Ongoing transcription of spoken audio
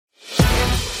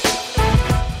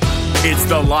It's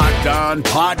the Locked On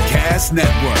Podcast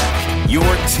Network, your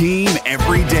team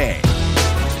every day.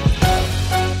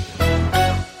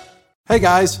 Hey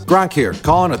guys, Gronk here,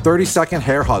 calling a 30-second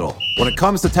hair huddle. When it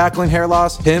comes to tackling hair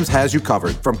loss, Hims has you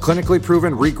covered. From clinically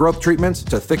proven regrowth treatments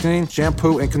to thickening,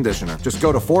 shampoo, and conditioner. Just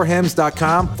go to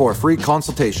 4hims.com for a free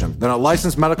consultation. Then a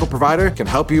licensed medical provider can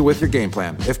help you with your game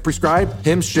plan. If prescribed,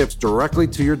 Hims ships directly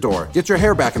to your door. Get your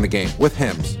hair back in the game with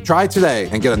Hims. Try today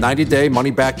and get a 90-day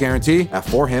money-back guarantee at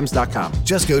 4hims.com.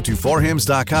 Just go to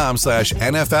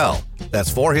 4hims.com/NFL.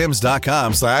 That's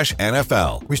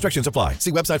 4hims.com/NFL. Restrictions apply.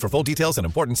 See website for full details and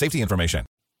important safety information.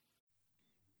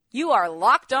 You are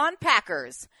Locked On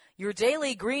Packers, your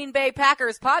daily Green Bay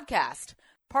Packers podcast,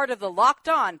 part of the Locked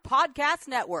On Podcast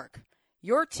Network,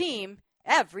 your team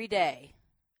every day.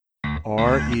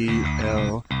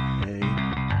 RELAX.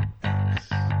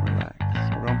 Relax.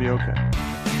 We're going to be okay.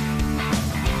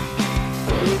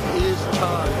 It is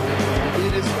time.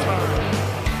 It is time.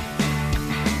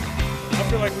 I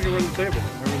feel like we can run the table.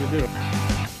 I really do.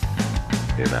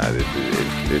 You know,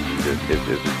 it's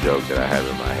just a joke that I have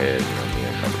in my head. You know, me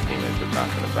and a couple teammates are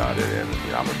talking about it, and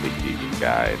you know, I'm a big Jesus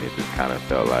guy, and it just kind of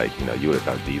felt like, you know, you would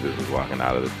have thought Jesus was walking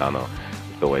out of the tunnel.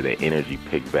 The way the energy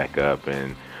picked back up,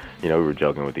 and you know, we were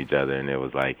joking with each other, and it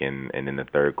was like, and in the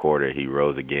third quarter, he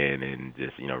rose again and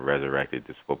just, you know, resurrected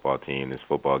this football team, this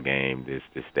football game, this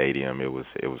stadium. It was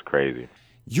crazy.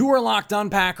 You are Locked On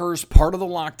Packers, part of the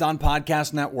Locked On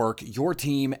Podcast Network, your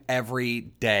team every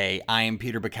day. I am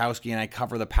Peter Bukowski, and I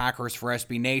cover the Packers for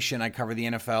SB Nation. I cover the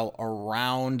NFL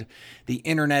around the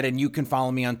internet, and you can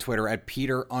follow me on Twitter at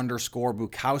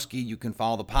Peter_Bukowski. You can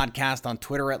follow the podcast on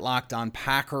Twitter at Locked On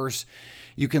Packers.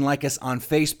 You can like us on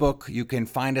Facebook. You can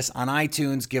find us on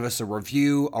iTunes, give us a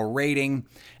review, a rating,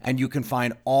 and you can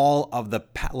find all of the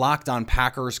Locked On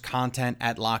Packers content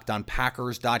at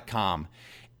LockedOnPackers.com.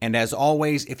 And as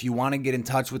always, if you want to get in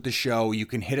touch with the show, you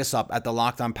can hit us up at the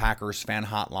Locked On Packers fan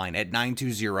hotline at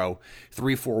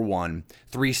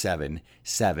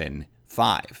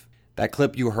 920-341-3775. That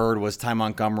clip you heard was Ty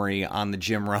Montgomery on the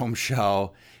Jim Rome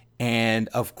show. And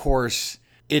of course,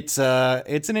 it's an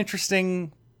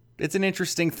interesting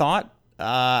thought.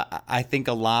 I think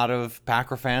a lot of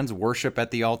Packer fans worship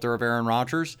at the altar of Aaron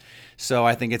Rodgers. So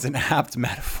I think it's an apt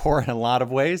metaphor in a lot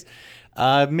of ways.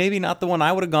 Maybe not the one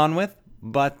I would have gone with.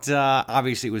 But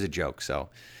obviously it was a joke, so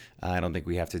I don't think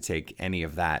we have to take any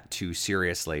of that too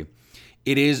seriously.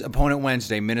 It is Opponent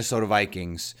Wednesday. Minnesota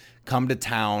Vikings come to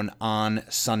town on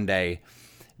Sunday.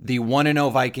 The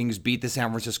 1-0 Vikings beat the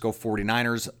San Francisco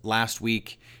 49ers last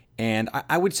week, and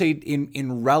I would say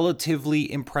in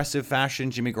relatively impressive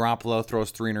fashion. Jimmy Garoppolo throws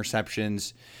 3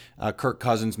 interceptions. Kirk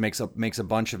Cousins makes a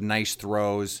bunch of nice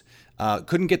throws.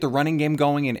 Couldn't get the running game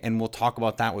going, and we'll talk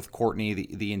about that with Courtney.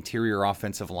 The interior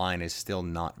offensive line is still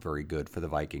not very good for the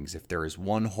Vikings. If there is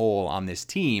one hole on this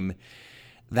team,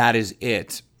 that is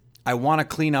it. I want to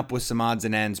clean up with some odds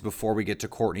and ends before we get to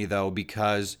Courtney, though,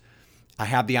 because I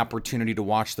had the opportunity to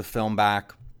watch the film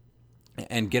back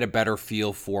and get a better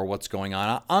feel for what's going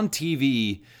on. On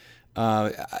TV,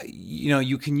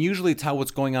 you can usually tell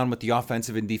what's going on with the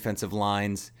offensive and defensive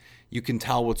lines. You can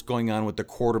tell what's going on with the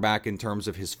quarterback in terms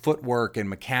of his footwork and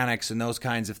mechanics and those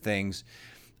kinds of things.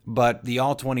 But the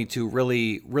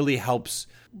All-22 really helps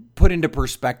put into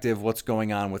perspective what's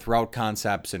going on with route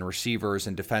concepts and receivers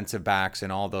and defensive backs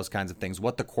and all those kinds of things,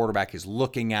 what the quarterback is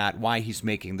looking at, why he's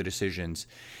making the decisions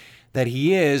that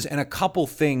he is. And a couple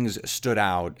things stood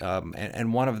out,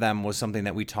 and one of them was something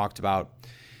that we talked about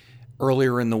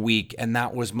earlier in the week, and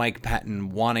that was Mike Pettin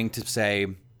wanting to say,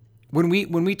 when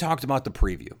we talked about the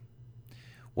preview,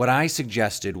 what I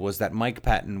suggested was that Mike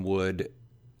Pettin would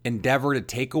endeavor to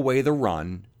take away the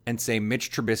run and say, Mitch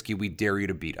Trubisky, we dare you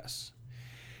to beat us.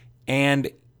 And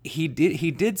he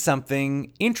did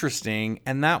something interesting,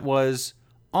 and that was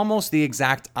almost the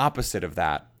exact opposite of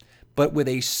that, but with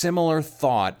a similar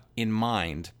thought in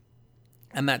mind.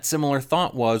 And that similar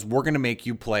thought was, we're going to make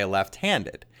you play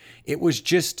left-handed. It was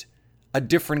just a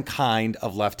different kind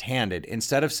of left-handed.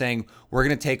 Instead of saying, we're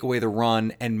going to take away the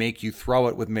run and make you throw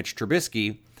it with Mitch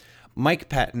Trubisky, Mike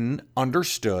Pettin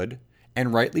understood,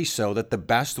 and rightly so, that the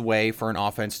best way for an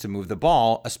offense to move the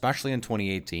ball, especially in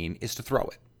 2018, is to throw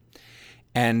it.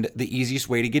 And the easiest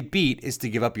way to get beat is to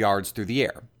give up yards through the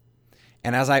air.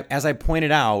 And as I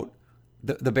pointed out,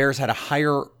 the Bears had a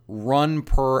higher run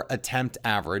per attempt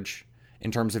average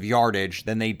in terms of yardage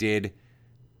than they did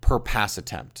per pass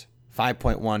attempt,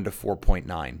 5.1 to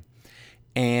 4.9.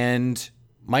 And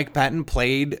Mike Pettin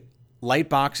played light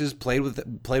boxes, played with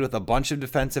a bunch of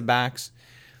defensive backs,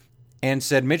 and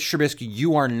said, Mitch Trubisky,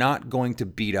 you are not going to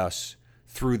beat us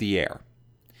through the air.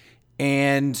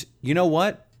 And you know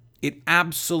what? It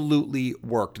absolutely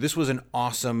worked. This was an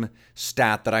awesome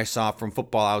stat that I saw from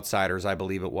Football Outsiders, I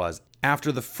believe it was.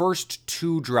 After the first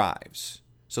 2 drives,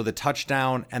 so the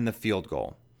touchdown and the field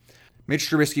goal, Mitch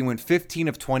Trubisky went 15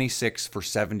 of 26 for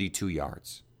 72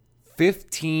 yards.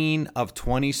 15 of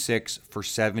 26 for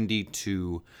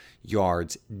 72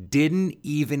 yards. Didn't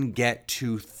even get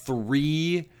to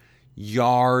 3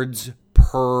 yards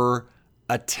per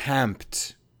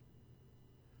attempt.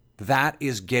 That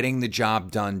is getting the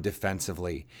job done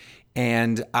defensively.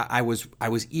 And I was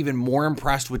even more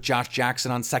impressed with Josh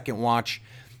Jackson on second watch.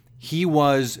 He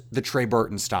was the Trey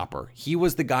Burton stopper. He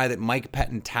was the guy that Mike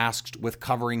Pettin tasked with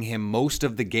covering him most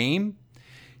of the game,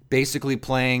 basically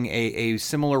playing a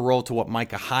similar role to what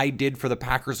Micah Hyde did for the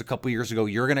Packers a couple years ago.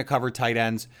 You're going to cover tight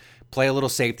ends, play a little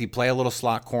safety, play a little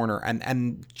slot corner.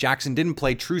 And Jackson didn't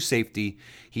play true safety.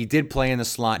 He did play in the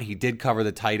slot. He did cover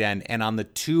the tight end. And on the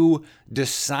 2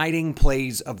 deciding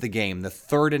plays of the game, the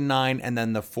 3rd and 9 and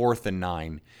then the 4th and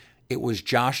 9, it was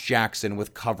Josh Jackson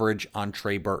with coverage on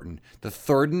Trey Burton. The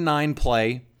 3rd and 9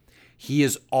 play, he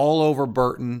is all over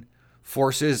Burton,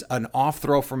 forces an off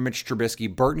throw from Mitch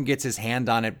Trubisky. Burton gets his hand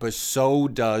on it, but so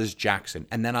does Jackson.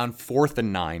 And then on 4th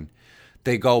and 9,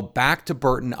 they go back to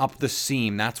Burton up the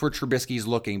seam. That's where Trubisky's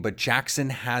looking, but Jackson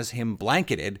has him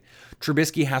blanketed.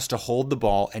 Trubisky has to hold the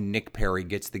ball, and Nick Perry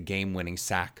gets the game-winning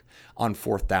sack on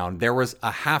 4th down. There was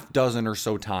a half dozen or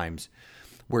so times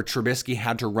where Trubisky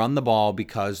had to run the ball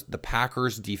because the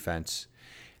Packers defense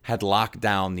had locked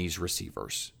down these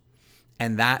receivers.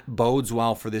 And that bodes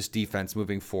well for this defense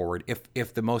moving forward.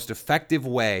 If the most effective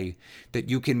way that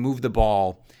you can move the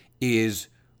ball is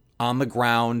on the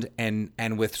ground and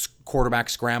with quarterback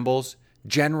scrambles,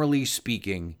 generally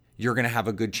speaking, you're going to have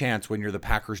a good chance when you're the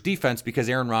Packers defense because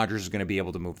Aaron Rodgers is going to be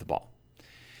able to move the ball.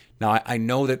 Now, I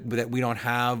know that we don't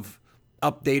have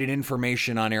updated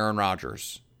information on Aaron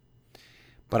Rodgers,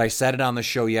 but I said it on the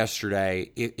show yesterday.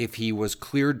 If he was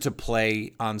cleared to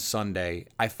play on Sunday,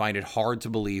 I find it hard to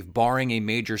believe, barring a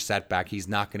major setback, he's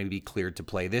not going to be cleared to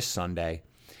play this Sunday.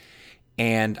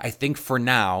 And I think for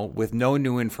now, with no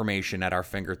new information at our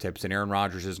fingertips, and Aaron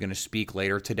Rodgers is going to speak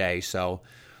later today, so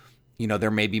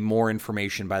there may be more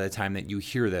information by the time that you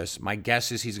hear this. My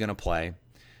guess is he's going to play.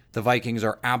 The Vikings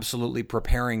are absolutely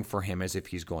preparing for him as if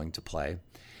he's going to play.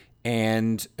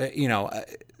 And,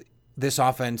 this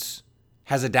offense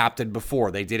has adapted before.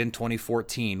 They did in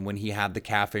 2014 when he had the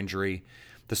calf injury,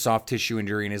 the soft tissue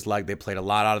injury in his leg. They played a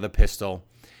lot out of the pistol.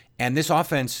 And this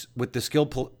offense, with the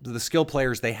skill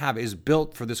players they have, is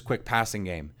built for this quick passing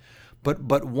game.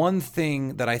 But one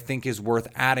thing that I think is worth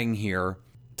adding here,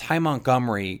 Ty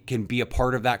Montgomery can be a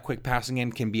part of that quick passing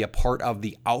game, can be a part of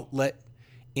the outlet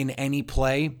in any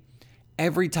play.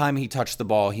 Every time he touched the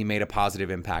ball, he made a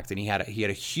positive impact. And he had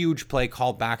a huge play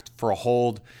called back for a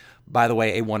hold. By the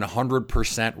way, a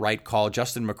 100% right call.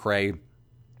 Justin McCray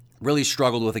really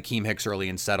struggled with Akeem Hicks early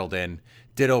and settled in.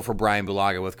 Ditto for Brian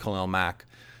Bulaga with Khalil Mack.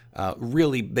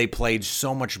 Really, they played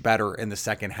so much better in the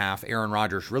second half. Aaron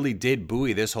Rodgers really did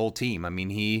buoy this whole team. I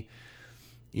mean,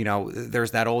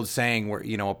 there's that old saying where,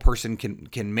 a person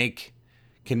can make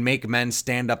men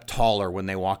stand up taller when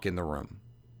they walk in the room.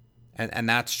 And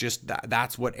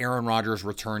that's what Aaron Rodgers'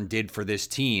 return did for this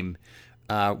team.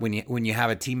 When you have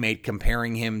a teammate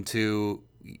comparing him to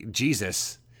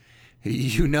Jesus,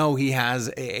 he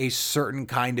has a certain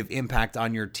kind of impact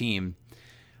on your team.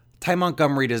 Ty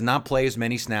Montgomery does not play as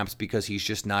many snaps because he's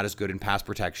just not as good in pass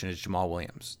protection as Jamal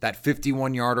Williams. That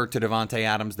 51-yarder to Devontae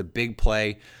Adams, the big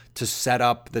play to set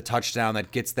up the touchdown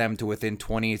that gets them to within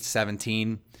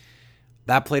 20-17,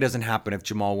 that play doesn't happen if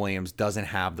Jamal Williams doesn't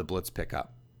have the blitz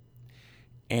pickup.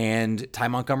 And Ty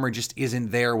Montgomery just isn't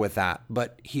there with that.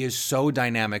 But he is so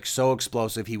dynamic, so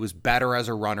explosive. He was better as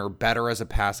a runner, better as a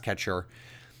pass catcher.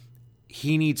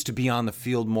 He needs to be on the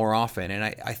field more often.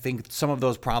 And I think some of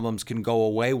those problems can go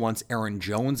away once Aaron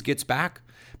Jones gets back,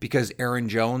 because Aaron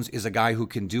Jones is a guy who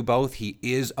can do both. He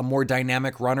is a more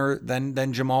dynamic runner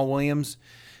than Jamal Williams.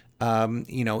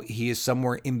 He is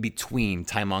somewhere in between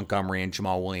Ty Montgomery and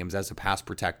Jamal Williams as a pass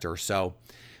protector. So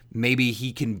maybe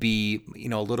he can be,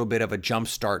 a little bit of a jump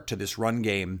start to this run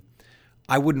game.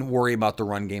 I wouldn't worry about the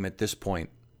run game at this point.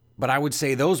 But I would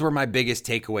say those were my biggest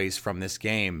takeaways from this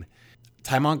game.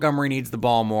 Ty Montgomery needs the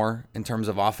ball more in terms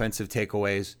of offensive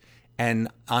takeaways. And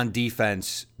on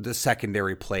defense, the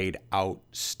secondary played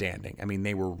outstanding. I mean,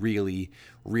 they were really,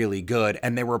 really good.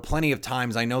 And there were plenty of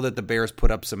times, I know that the Bears put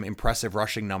up some impressive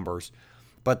rushing numbers,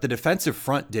 but the defensive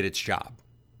front did its job.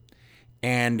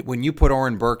 And when you put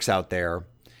Oren Burks out there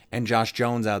and Josh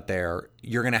Jones out there,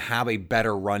 you're going to have a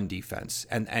better run defense.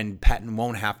 And Pettin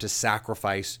won't have to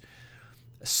sacrifice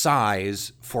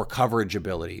size for coverage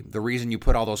ability. The reason you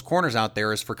put all those corners out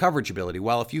there is for coverage ability.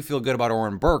 Well, if you feel good about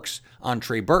Oren Burks on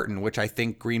Trey Burton, which I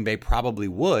think Green Bay probably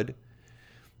would,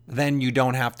 then you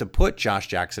don't have to put Josh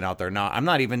Jackson out there. Now, I'm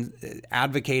not even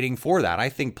advocating for that. I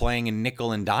think playing in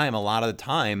nickel and dime a lot of the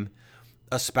time,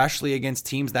 especially against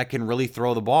teams that can really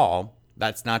throw the ball,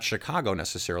 that's not Chicago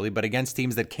necessarily, but against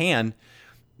teams that can,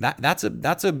 that's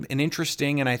an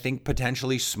interesting and I think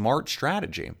potentially smart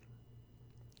strategy.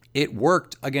 It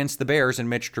worked against the Bears and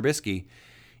Mitch Trubisky.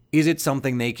 Is it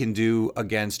something they can do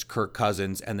against Kirk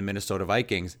Cousins and the Minnesota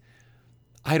Vikings?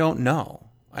 I don't know.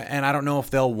 And I don't know if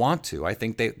they'll want to. I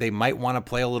think they might want to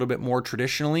play a little bit more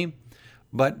traditionally,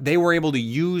 but they were able to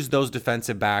use those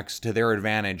defensive backs to their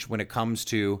advantage when it comes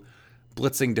to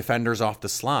blitzing defenders off the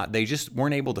slot. They just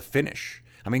weren't able to finish.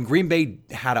 I mean, Green Bay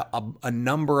had a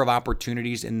number of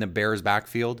opportunities in the Bears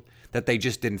backfield that they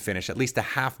just didn't finish, at least a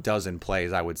half dozen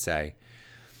plays, I would say,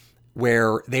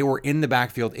 where they were in the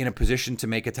backfield in a position to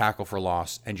make a tackle for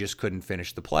loss and just couldn't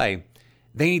finish the play.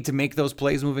 They need to make those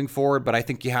plays moving forward, but I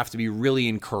think you have to be really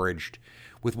encouraged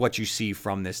with what you see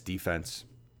from this defense.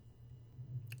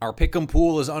 Our pick'em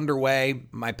pool is underway.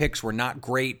 My picks were not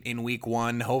great in week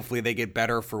 1. Hopefully they get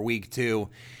better for week 2.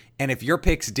 And if your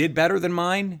picks did better than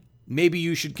mine, maybe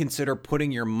you should consider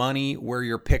putting your money where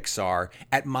your picks are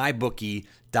at mybookie.ag.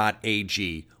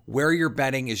 Where you're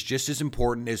betting is just as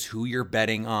important as who you're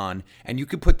betting on, and you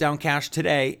could put down cash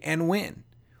today and win.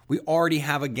 We already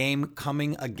have a game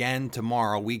coming again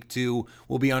tomorrow. Week 2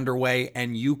 will be underway,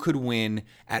 and you could win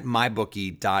at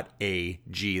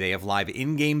mybookie.ag. They have live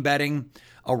in-game betting,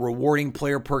 a rewarding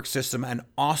player perk system, an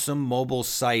awesome mobile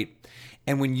site.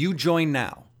 And when you join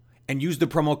now and use the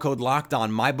promo code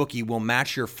LOCKEDON, MyBookie will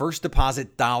match your first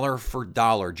deposit dollar for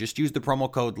dollar. Just use the promo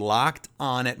code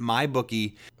LOCKEDON at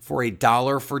MyBookie for a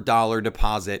dollar for dollar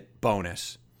deposit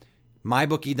bonus.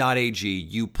 mybookie.ag.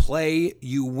 You play,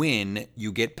 you win,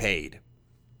 you get paid.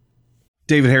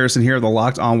 David Harrison here, the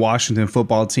Locked On Washington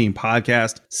Football Team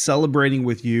podcast, celebrating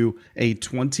with you a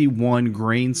 21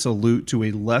 grain salute to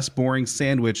a less boring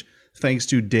sandwich thanks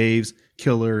to Dave's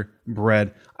Killer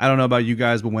Bread. I don't know about you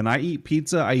guys, but when I eat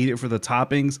pizza, I eat it for the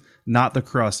toppings, not the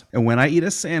crust. And when I eat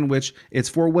a sandwich, it's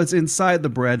for what's inside the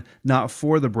bread, not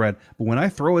for the bread. But when I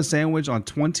throw a sandwich on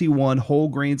 21 whole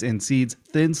grains and seeds,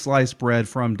 thin sliced bread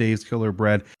from Dave's Killer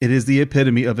Bread, it is the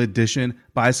epitome of addition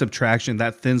by subtraction.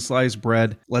 That thin sliced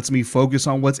bread lets me focus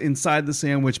on what's inside the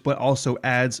sandwich, but also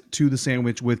adds to the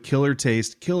sandwich with killer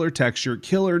taste, killer texture,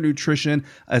 killer nutrition,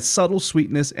 a subtle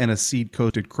sweetness, and a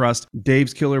seed-coated crust.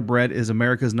 Dave's Killer Bread is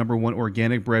America's #1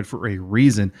 organic bread for a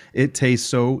reason. It tastes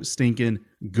so stinking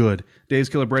good. Dave's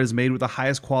Killer Bread is made with the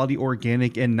highest quality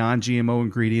organic and non-GMO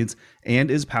ingredients and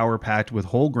is power-packed with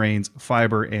whole grains,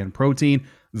 fiber, and protein.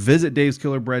 Visit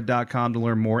daveskillerbread.com to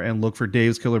learn more and look for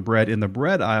Dave's Killer Bread in the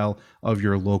bread aisle of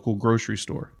your local grocery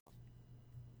store.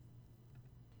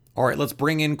 All right, let's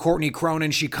bring in Courtney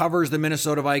Cronin. She covers the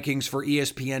Minnesota Vikings for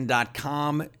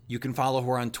ESPN.com. You can follow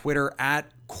her on Twitter at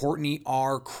Courtney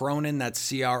R. Cronin. That's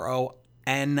Cronin.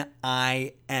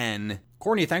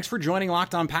 Courtney, thanks for joining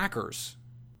Locked On Packers.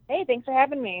 Hey, thanks for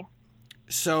having me.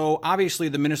 So obviously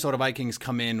the Minnesota Vikings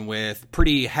come in with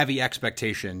pretty heavy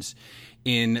expectations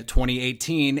in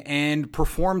 2018 and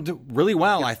performed really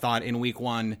well, I thought, in week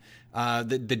 1.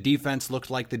 The defense looked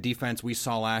like the defense we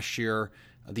saw last year.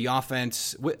 The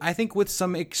offense, I think with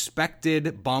some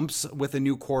expected bumps with a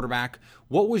new quarterback.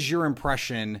 What was your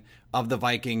impression of the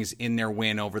Vikings in their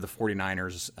win over the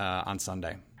 49ers on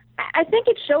Sunday? I think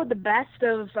it showed the best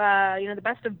of the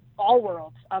best of all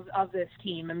worlds of this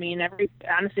team. I mean,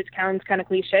 honestly, it sounds kind of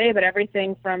cliche, but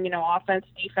everything from offense,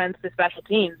 defense to special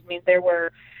teams. I mean, there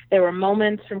were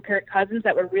moments from Kirk Cousins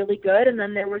that were really good, and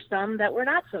then there were some that were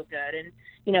not so good. And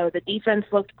the defense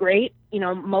looked great,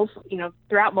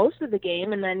 throughout most of the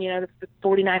game, and then the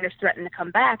 49ers threatened to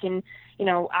come back. And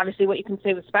obviously, what you can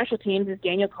say with special teams is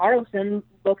Daniel Carlson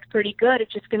looked pretty good.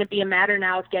 It's just going to be a matter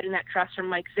now of getting that trust from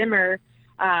Mike Zimmer.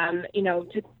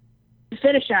 To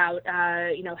finish out,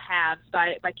 halves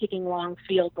by kicking long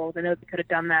field goals. I know they could have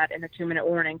done that in a 2-minute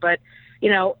warning. But,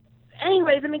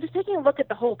 anyways, I mean, just taking a look at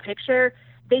the whole picture,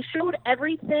 they showed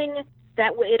everything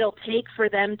that it'll take for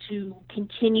them to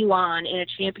continue on in a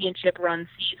championship run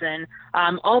season,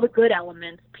 all the good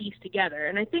elements pieced together.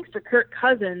 And I think for Kirk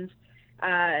Cousins,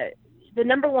 the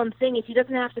number one thing is he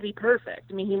doesn't have to be perfect.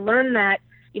 I mean, he learned that,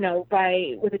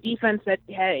 with a defense that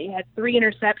had 3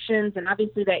 interceptions and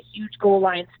obviously that huge goal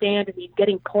line stand, and he's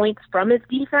getting points from his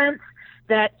defense,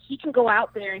 that he can go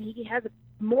out there and he has a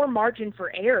more margin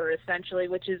for error, essentially,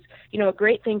 which is, a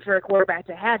great thing for a quarterback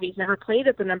to have. He's never played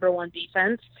at the number one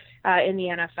defense in the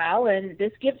NFL, and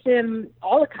this gives him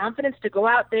all the confidence to go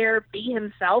out there, be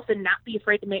himself, and not be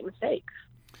afraid to make mistakes.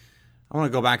 I want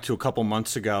to go back to a couple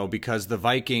months ago because the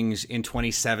Vikings in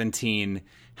 2017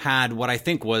 had what I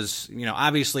think was,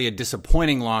 obviously a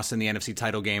disappointing loss in the NFC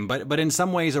title game, but in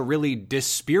some ways a really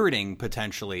dispiriting,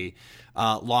 potentially,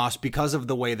 loss because of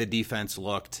the way the defense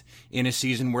looked in a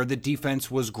season where the defense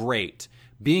was great.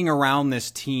 Being around this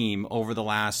team over the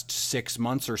last 6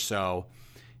 months or so,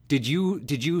 did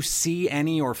you see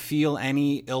any or feel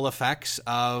any ill effects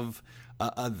of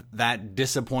that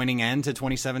disappointing end to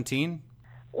 2017?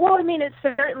 Well, it's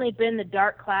certainly been the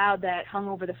dark cloud that hung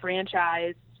over the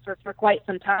franchise for quite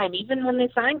some time. Even when they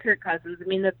signed Kirk Cousins,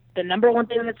 the number one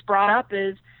thing that's brought up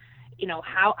is,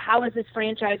 how is this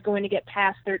franchise going to get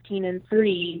past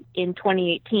 13-3 in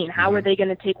 2018? How are they going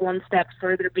to take one step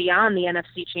further beyond the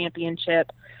NFC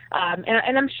Championship?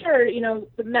 And I'm sure,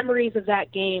 the memories of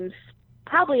that game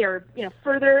probably are,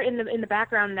 further in the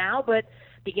background now, but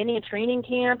beginning of training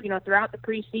camp, throughout the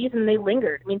preseason, they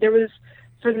lingered. There was,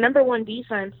 for the number one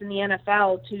defense in the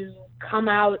NFL to come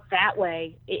out that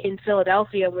way in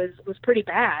Philadelphia was pretty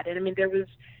bad. And there was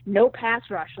no pass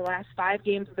rush the last 5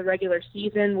 games of the regular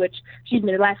season,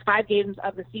 the last 5 games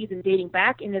of the season dating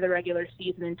back into the regular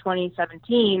season in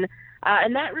 2017.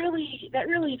 And that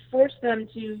really forced them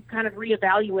to kind of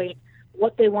reevaluate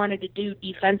what they wanted to do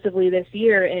defensively this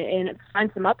year and find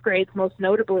some upgrades, most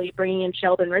notably bringing in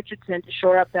Sheldon Richardson to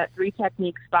shore up that 3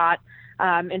 technique spot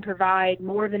and provide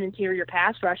more of an interior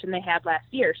pass rush than they had last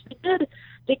year. So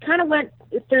they kind of went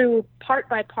through part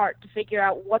by part to figure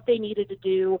out what they needed to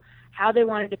do, how they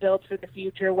wanted to build for the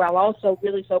future, while also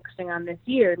really focusing on this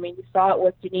year. We saw it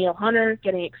with Danielle Hunter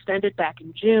getting extended back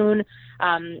in June.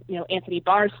 Anthony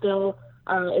Barr still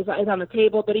is on the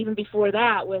table, but even before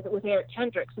that with Eric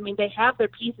Kendricks, they have their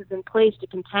pieces in place to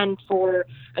contend for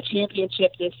a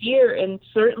championship this year, and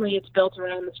certainly it's built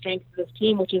around the strength of this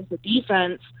team, which is the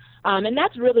defense. And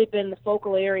that's really been the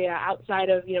focal area outside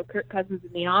of, Kirk Cousins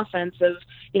in the offense of,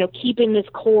 keeping this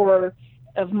core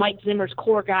of Mike Zimmer's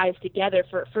core guys together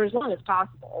for as long as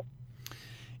possible.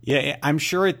 Yeah, I'm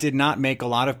sure it did not make a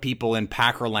lot of people in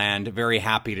Packerland very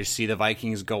happy to see the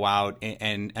Vikings go out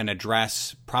and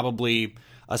address probably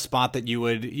a spot that you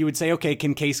would say, okay,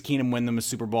 can Case Keenum win them a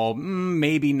Super Bowl?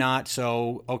 Maybe not.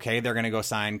 So, okay, they're going to go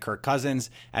sign Kirk Cousins.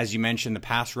 As you mentioned, the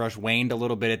pass rush waned a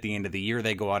little bit at the end of the year.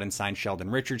 They go out and sign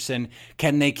Sheldon Richardson.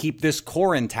 Can they keep this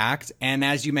core intact? And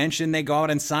as you mentioned, they go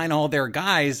out and sign all their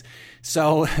guys.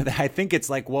 So I think it's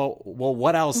like, well,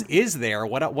 what else is there?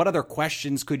 What other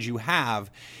questions could you have?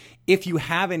 If you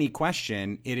have any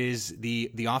question, it is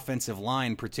the offensive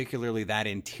line, particularly that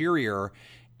interior.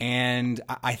 And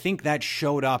I think that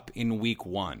showed up in week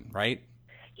 1, right?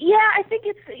 Yeah, I think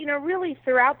it's, really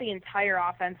throughout the entire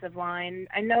offensive line.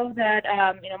 I know that,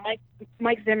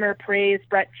 Mike Zimmer praised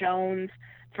Brett Jones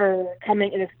for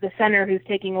coming, the center who's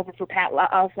taking over for Pat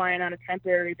Elflein on a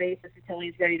temporary basis until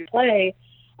he's ready to play.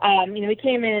 He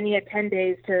came in and he had 10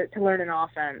 days to learn an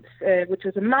offense, which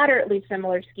was a moderately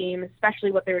similar scheme,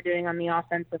 especially what they were doing on the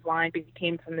offensive line, because he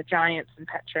came from the Giants and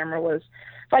Pat Shermer was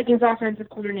Vikings offensive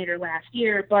coordinator last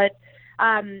year. But,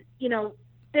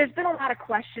 there's been a lot of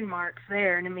question marks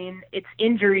there. And it's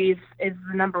injuries is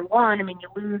the number one. You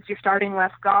lose your starting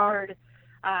left guard,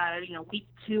 week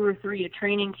 2 or 3 of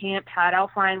training camp. Pat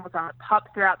Elflein was on a pup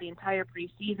throughout the entire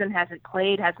preseason, hasn't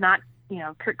played, has not,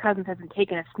 Kirk Cousins hasn't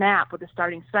taken a snap with the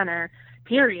starting center,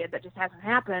 period. That just hasn't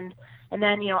happened. And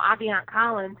then, Aviant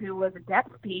Collins, who was a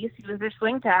depth piece, he was their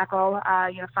swing tackle,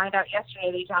 find out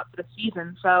yesterday that he's out for the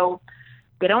season. So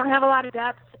they don't have a lot of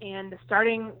depth, and the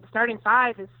starting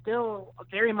 5 is still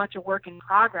very much a work in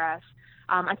progress.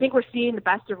 I think we're seeing the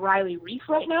best of Riley Reif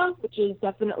right now, which is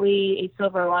definitely a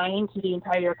silver lining to the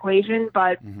entire equation.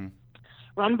 But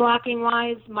run blocking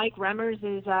wise, Mike Remmers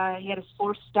he had his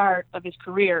 4th start of his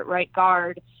career at right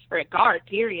guard, or at guard,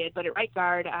 period, but at right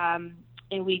guard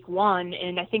in week 1.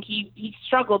 And I think he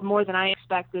struggled more than I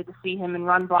expected to see him in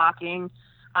run blocking.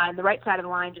 The right side of the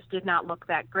line just did not look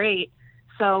that great.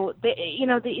 So, the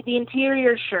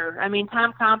interior, sure.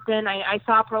 Tom Compton, I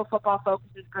saw Pro Football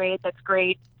Focus's grade. That's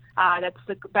great. That's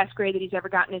the best grade that he's ever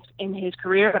gotten in his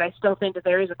career, but I still think that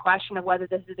there is a question of whether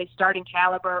this is a starting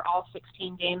caliber, all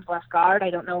 16 games left guard.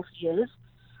 I don't know if he is.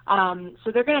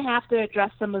 So they're going to have to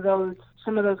address some of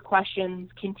those questions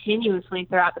continuously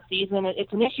throughout the season.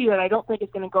 It's an issue that I don't think is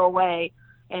going to go away,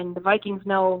 and the Vikings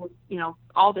know,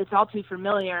 it's all too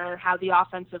familiar how the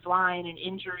offensive line and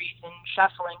injuries and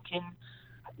shuffling can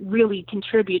really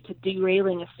contribute to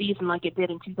derailing a season like it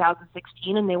did in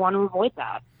 2016, and they want to avoid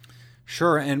that.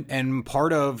 Sure, and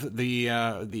part of the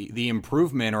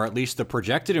improvement, or at least the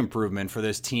projected improvement for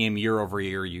this team year over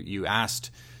year, you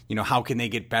asked, how can they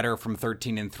get better from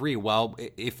 13-3? Well,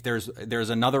 if there's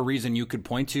another reason you could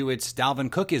point to, it's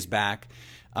Dalvin Cook is back,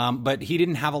 but he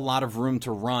didn't have a lot of room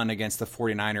to run against the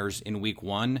 49ers in Week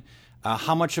 1.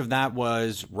 How much of that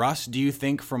was rust, do you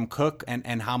think, from Cook,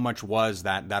 and how much was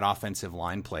that offensive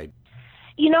line played?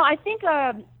 I think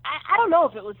I don't know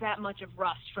if it was that much of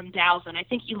rust from Dalvin. I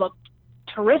think he looked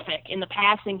terrific in the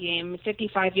passing game,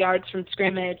 55 yards from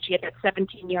scrimmage. He had that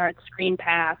 17-yard screen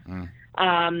pass.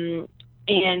 And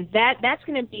that's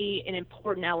going to be an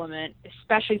important element,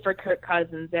 especially for Kirk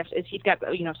Cousins, as he's got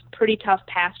some pretty tough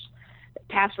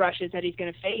pass rushes that he's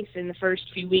going to face in the first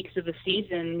few weeks of the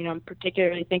season.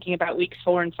 Particularly thinking about weeks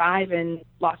 4 and 5 in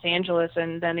Los Angeles,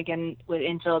 and then again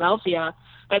in Philadelphia.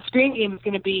 That screen game is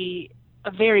going to be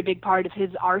a very big part of his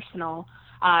arsenal.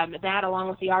 That, along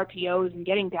with the RPOs and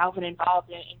getting Dalvin involved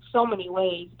in so many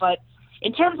ways. But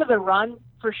in terms of the run,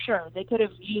 for sure, they could have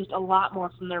used a lot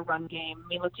more from their run game. I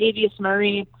mean, Latavius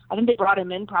Murray, I think they brought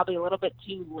him in probably a little bit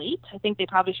too late. I think they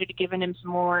probably should have given him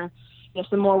some more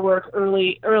work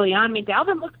early on. I mean,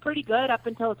 Dalvin looked pretty good up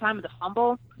until the time of the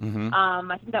fumble.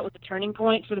 I think that was a turning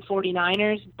point for the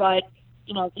 49ers. But,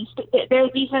 their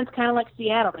defense, kind of like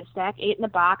Seattle, they stack 8 in the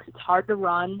box. It's hard to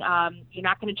run. You're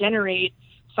not going to generate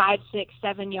 5, 6,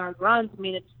 7-yard runs. I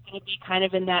mean, it's going to be kind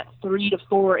of in that 3 to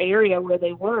 4 area where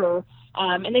they were.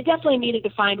 And they definitely needed to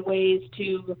find ways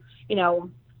to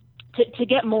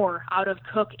get more out of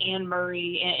Cook and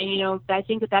Murray. And I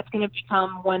think that's going to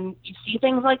become, when you see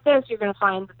things like this, you're going to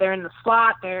find that they're in the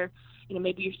slot.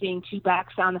 Maybe you're seeing 2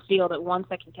 backs on the field at once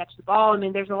that can catch the ball. I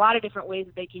mean, there's a lot of different ways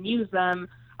that they can use them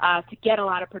to get a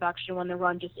lot of production when the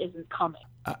run just isn't coming.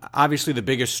 Obviously, the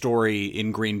biggest story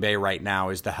in Green Bay right now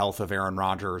is the health of Aaron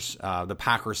Rodgers. The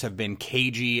Packers have been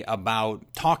cagey about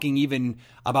talking even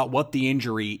about what the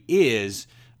injury is.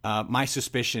 My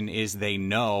suspicion is they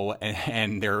know,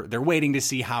 and they're waiting to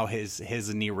see how his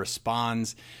knee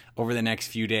responds over the next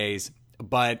few days.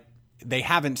 But they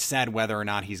haven't said whether or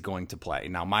not he's going to play.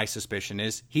 Now, my suspicion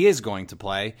is he is going to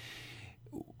play.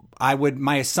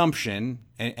 My assumption,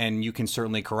 and you can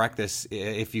certainly correct this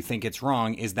if you think it's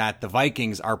wrong, is that the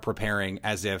Vikings are preparing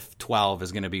as if 12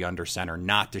 is going to be under center,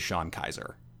 not DeShone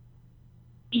Kizer.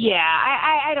 Yeah,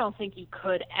 I don't think you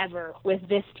could ever, with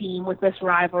this team, with this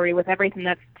rivalry, with everything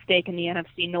that's at stake in the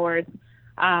NFC North,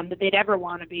 that they'd ever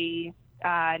want to be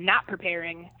not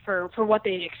preparing for what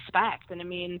they'd expect. And I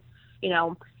mean,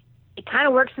 it kind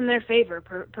of works in their favor.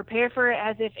 Prepare for it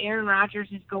as if Aaron Rodgers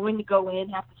is going to go in,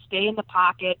 have to stay in the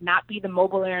pocket, not be the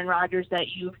mobile Aaron Rodgers that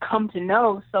you've come to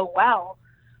know so well,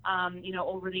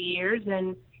 over the years,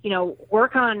 and,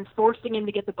 work on forcing him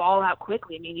to get the ball out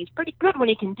quickly. I mean, he's pretty good when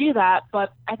he can do that,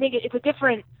 but I think it's a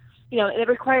different, it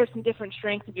requires some different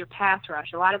strength of your pass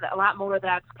rush. A lot more of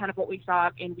that's kind of what we saw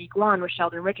in Week 1 with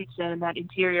Sheldon Richardson, and that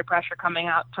interior pressure coming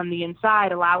out from the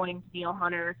inside, allowing Neil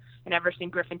Hunter and Everson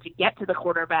Griffin to get to the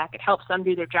quarterback. It helps them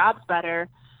do their jobs better.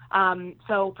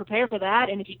 So prepare for that.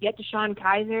 And if you get DeShone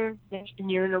Kizer, then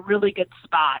you're in a really good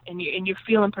spot, and you're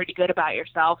feeling pretty good about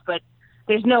yourself. But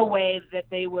there's no way that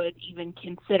they would even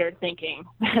consider thinking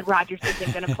that Rodgers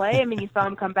isn't going to play. I mean, you saw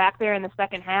him come back there in the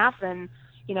second half, and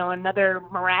another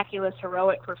miraculous,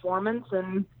 heroic performance.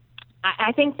 And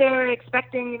I think they're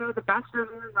expecting, the best of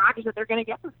Rodgers that they're going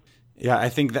to get. Yeah, I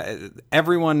think that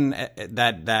everyone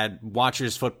that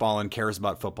watches football and cares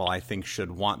about football, I think, should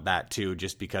want that too,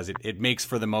 just because it makes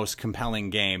for the most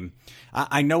compelling game.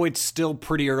 I know it's still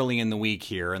pretty early in the week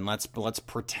here, and let's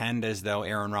pretend as though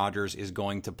Aaron Rodgers is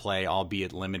going to play,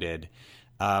 albeit limited.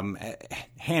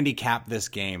 Handicap this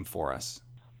game for us.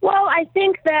 Well, I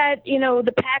think that,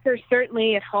 the Packers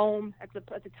certainly at home, it's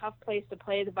a tough place to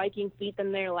play. The Vikings beat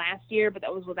them there last year, but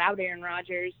that was without Aaron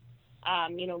Rodgers,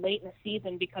 late in the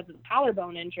season because of the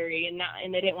collarbone injury, and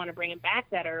they didn't want to bring him back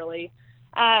that early.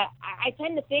 I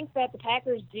tend to think that the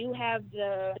Packers do have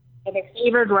they're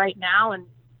favored right now, and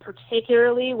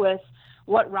particularly with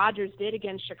what Rodgers did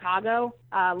against Chicago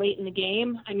late in the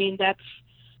game. I mean, that's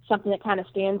something that kind of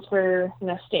stands for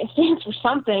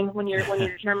something when you're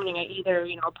determining either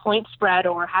a point spread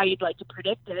or how you'd like to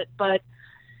predict it. But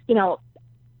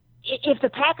if the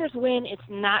Packers win, it's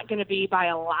not going to be by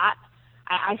a lot.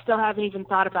 I still haven't even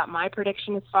thought about my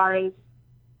prediction as far as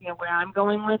where I'm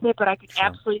going with it, but I could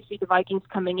absolutely see the Vikings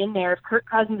coming in there if Kirk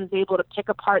Cousins is able to pick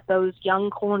apart those young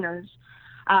corners.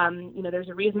 There's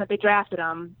a reason that they drafted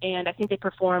them, and I think they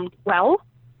performed well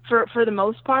for the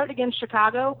most part against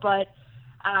Chicago, but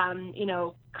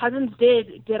Cousins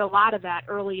did a lot of that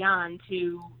early on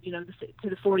to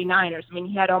the 49ers. I mean,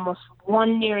 he had almost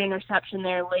one near interception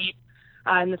there late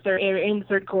in the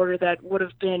third quarter that would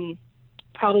have been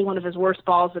probably one of his worst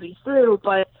balls that he threw.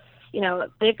 But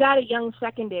they've got a young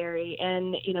secondary,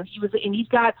 and he's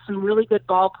got some really good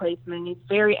ball placement. He's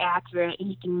very accurate, and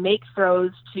he can make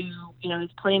throws to his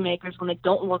playmakers when they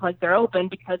don't look like they're open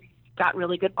because he's got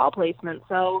really good ball placement.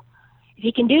 So if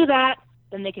he can do that,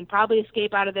 then they can probably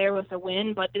escape out of there with a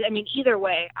win. But I mean, either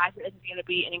way, I think this is going to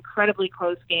be an incredibly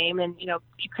close game, and you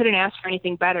couldn't ask for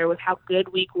anything better with how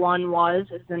good Week 1 was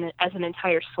as an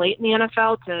entire slate in the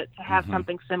NFL to have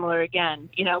something similar again.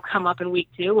 Come up in Week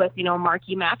 2 with a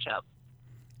marquee matchup.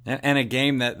 And a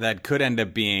game that could end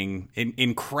up being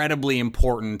incredibly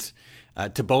important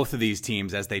to both of these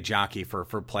teams as they jockey for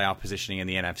playoff positioning in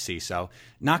the NFC. So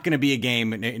not going to be a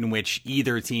game in which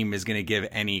either team is going to give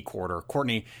any quarter.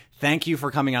 Courtney, thank you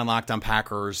for coming on Locked on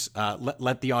Packers.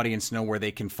 Let the audience know where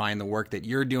they can find the work that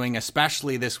you're doing,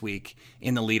 especially this week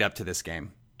in the lead up to this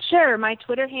game. Sure. My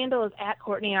Twitter handle is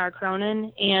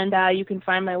 @CourtneyR.Cronin, and you can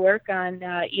find my work on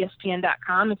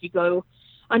ESPN.com. If you go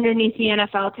underneath the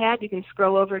NFL tab, you can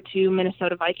scroll over to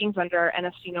Minnesota Vikings under our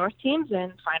NFC North teams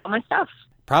and find all my stuff.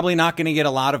 Probably not going to get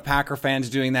a lot of Packer fans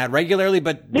doing that regularly,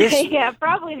 but yeah,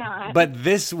 probably not. But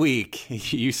this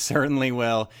week, you certainly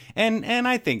will. And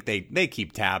I think they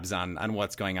keep tabs on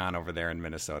what's going on over there in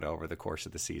Minnesota over the course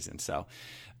of the season. So,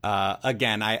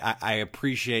 again, I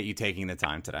appreciate you taking the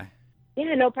time today.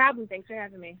 Yeah, no problem. Thanks for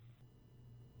having me.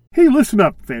 Hey, listen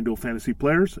up, FanDuel Fantasy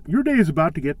players. Your day is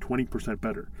about to get 20%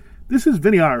 better. This is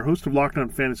Vinny Iyer, host of Locked On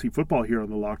Fantasy Football here on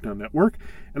the Locked On Network,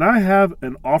 and I have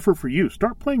an offer for you.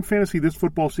 Start playing fantasy this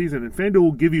football season, and FanDuel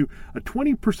will give you a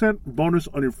 20% bonus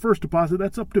on your first deposit.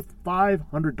 That's up to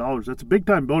 $500. That's a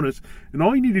big-time bonus, and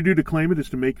all you need to do to claim it is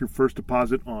to make your first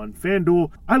deposit on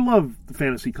FanDuel. I love the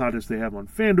fantasy contests they have on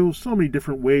FanDuel. So many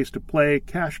different ways to play,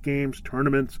 cash games,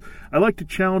 tournaments. I like to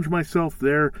challenge myself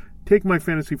there. Take my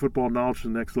fantasy football knowledge to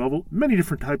the next level. Many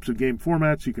different types of game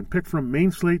formats you can pick from: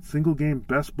 main slate, single game,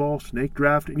 best ball, snake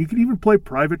draft, and you can even play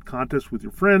private contests with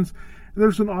your friends. And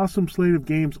there's an awesome slate of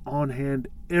games on hand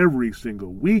every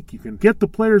single week. You can get the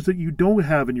players that you don't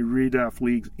have in your redraft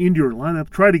leagues into your lineup.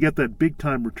 Try to get that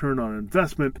big-time return on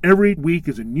investment. Every week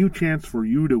is a new chance for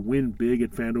you to win big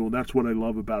at FanDuel, and that's what I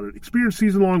love about it. Experience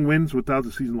season-long wins without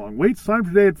the season-long waits. Sign up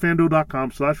today at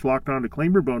FanDuel.com/LockedOn to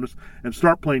claim your bonus and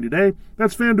start playing today.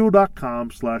 That's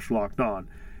FanDuel.com/LockedOn.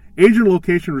 Age and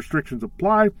location restrictions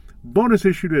apply. Bonus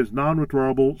issued as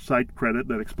non-withdrawable site credit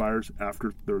that expires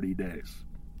after 30 days.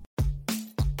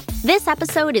 This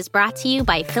episode is brought to you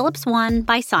by Philips One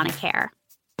by Sonicare.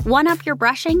 One up your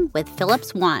brushing with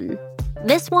Philips One.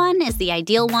 This one is the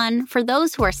ideal one for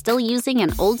those who are still using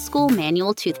an old-school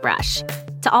manual toothbrush.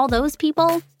 To all those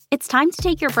people, it's time to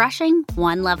take your brushing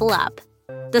one level up.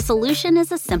 The solution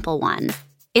is a simple one.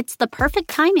 It's the perfect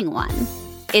timing one.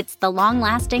 It's the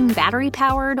long-lasting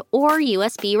battery-powered or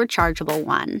USB rechargeable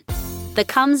one. that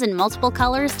comes in multiple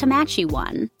colors to match you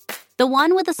one. The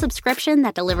one with a subscription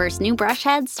that delivers new brush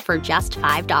heads for just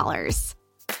 $5.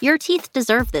 Your teeth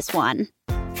deserve this one.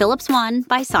 Philips One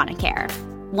by Sonicare.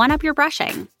 One up your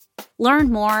brushing.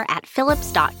 Learn more at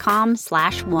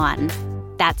philips.com/one.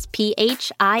 That's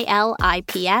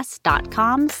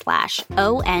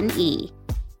philips.com/ONE.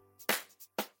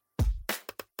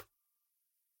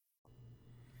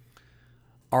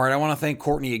 All right, I want to thank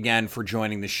Courtney again for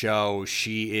joining the show.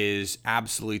 She is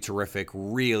absolutely terrific,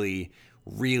 really,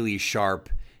 really sharp.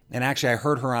 And actually, I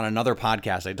heard her on another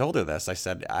podcast. I told her this. I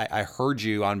said, I heard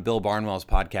you on Bill Barnwell's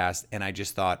podcast, and I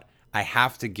just thought, I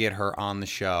have to get her on the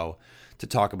show to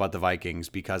talk about the Vikings,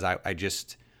 because I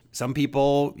just, some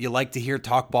people, you like to hear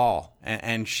talk ball,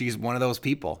 and she's one of those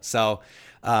people. So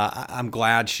I'm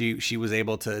glad she was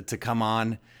able to come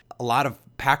on. A lot of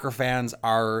Packer fans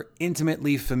are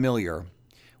intimately familiar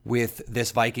with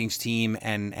this Vikings team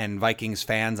and Vikings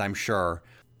fans, I'm sure.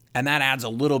 And that adds a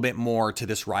little bit more to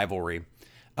this rivalry.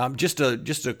 Just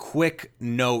a quick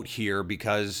note here,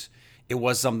 because it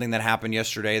was something that happened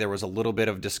yesterday. There was a little bit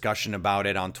of discussion about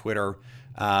it on Twitter.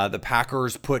 The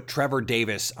Packers put Trevor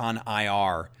Davis on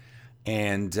IR.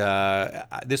 And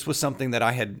this was something that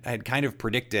I had kind of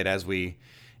predicted as we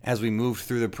moved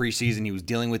through the preseason. He was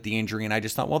dealing with the injury, and I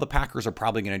just thought, well, the Packers are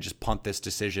probably going to just punt this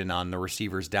decision on the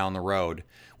receivers down the road.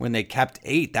 When they kept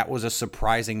 8, that was a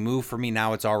surprising move for me.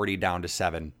 Now it's already down to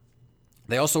 7.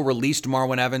 They also released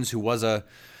Marwin Evans, who was a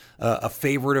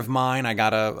favorite of mine. I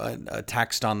got a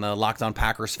text on the Locked On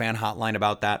Packers fan hotline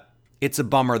about that. It's a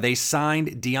bummer. They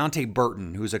signed Deontay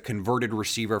Burton, who's a converted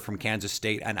receiver from Kansas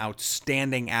State, an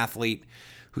outstanding athlete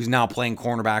who's now playing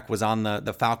cornerback, was on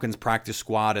the Falcons practice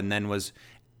squad, and then was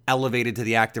elevated to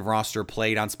the active roster,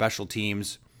 played on special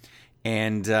teams.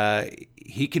 and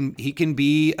he can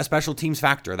be a special teams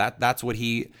factor. That's what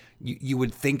you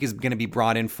would think is going to be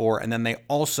brought in for. And then they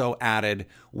also added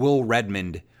Will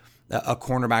Redmond, a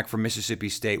cornerback from Mississippi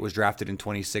State, was drafted in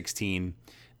 2016,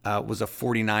 was a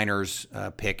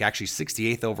 49ers pick, actually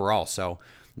 68th overall. So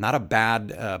not a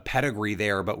bad pedigree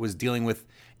there, but was dealing with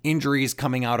injuries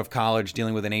coming out of college,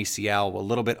 dealing with an ACL, a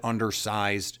little bit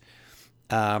undersized,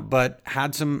 but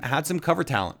had some cover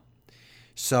talent.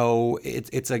 So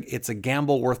it's a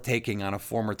gamble worth taking on a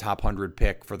former top 100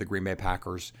 pick for the Green Bay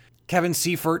Packers. Kevin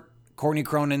Seifert, Courtney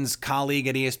Cronin's colleague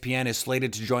at ESPN, is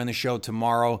slated to join the show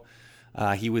tomorrow.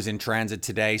 He was in transit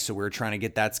today, so we're trying to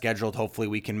get that scheduled. Hopefully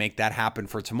we can make that happen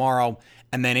for tomorrow.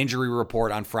 And then injury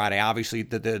report on Friday. Obviously,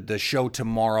 the show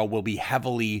tomorrow will be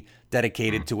heavily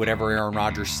dedicated to whatever Aaron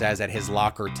Rodgers says at his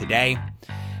locker today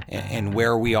and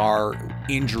where we are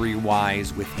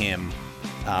injury-wise with him.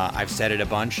 I've said it a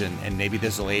bunch, and maybe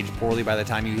this will age poorly by the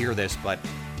time you hear this, but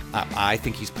I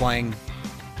think he's playing,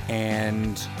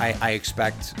 and I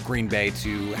expect Green Bay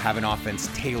to have an offense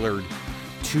tailored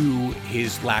to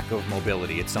his lack of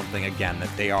mobility. It's something, again,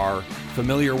 that they are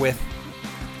familiar with,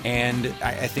 and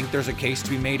I think there's a case to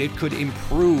be made. It could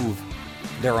improve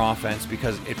their offense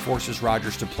because it forces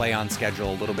Rodgers to play on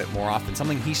schedule a little bit more often.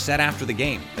 Something he said after the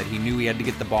game, that he knew he had to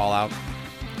get the ball out,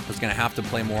 was going to have to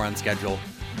play more on schedule,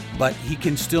 but he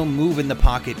can still move in the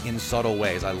pocket in subtle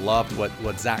ways. I loved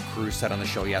what Zach Cruz said on the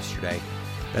show yesterday,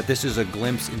 that this is a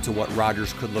glimpse into what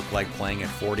Rodgers could look like playing at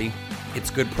 40. It's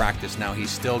good practice now. He's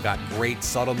still got great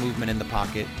subtle movement in the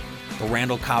pocket. The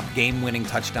Randall Cobb game-winning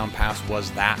touchdown pass was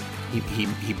that.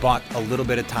 He bought a little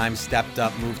bit of time, stepped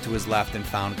up, moved to his left, and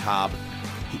found Cobb.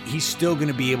 He's still going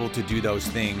to be able to do those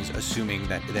things, assuming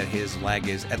that his leg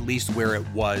is at least where it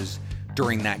was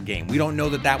during that game. We don't know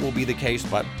that will be the case,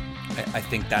 but I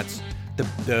think that's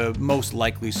the most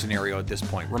likely scenario at this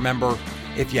point. Remember,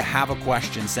 if you have a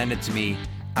question, send it to me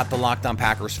at the Locked On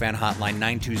Packers fan hotline,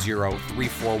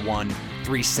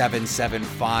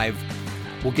 920-341-3775.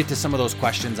 We'll get to some of those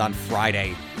questions on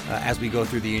Friday as we go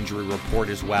through the injury report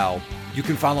as well. You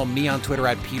can follow me on Twitter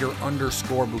at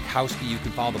Peter_Bukowski. You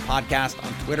can follow the podcast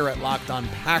on Twitter at Locked On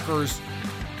Packers.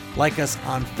 Like us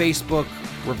on Facebook,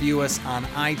 review us on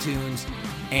iTunes,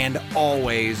 and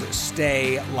always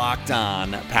stay locked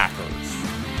on Packers.